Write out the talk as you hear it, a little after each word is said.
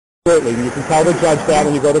Absolutely. You can tell the judge that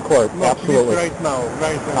when you go to court. No, Absolutely. Right now.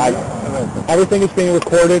 Everything is being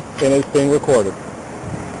recorded, and it's being recorded.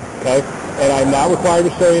 Okay? And I'm not required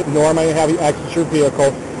to show you, nor am I going to have you exit your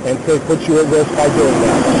vehicle and to put you at risk by doing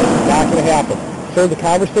that. Not going to happen. Sir, the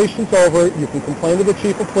conversation's over. You can complain to the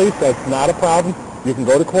chief of police. That's not a problem. You can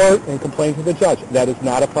go to court and complain to the judge. That is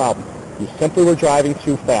not a problem. You simply were driving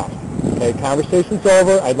too fast. Okay? Conversation's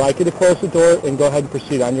over. I'd like you to close the door and go ahead and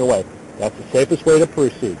proceed on your way. That's the safest way to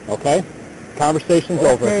proceed. Okay? Conversation's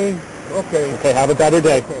over. Okay. Okay, have a better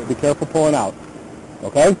day. Okay. Be careful pulling out.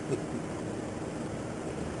 Okay?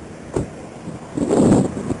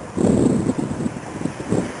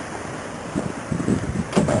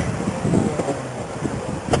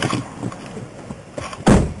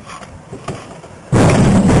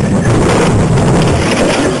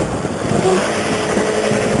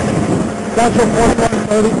 Central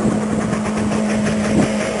 4130.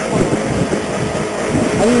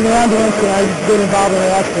 I need an ambulance and I've been involved in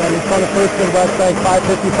an accident. I'm in front of First and West Bank,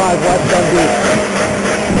 555 West Dundee.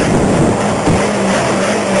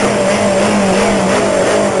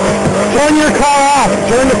 Turn your car off.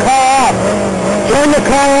 Turn the car off. Turn the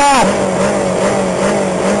car off.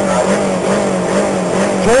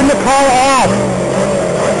 Turn the car off.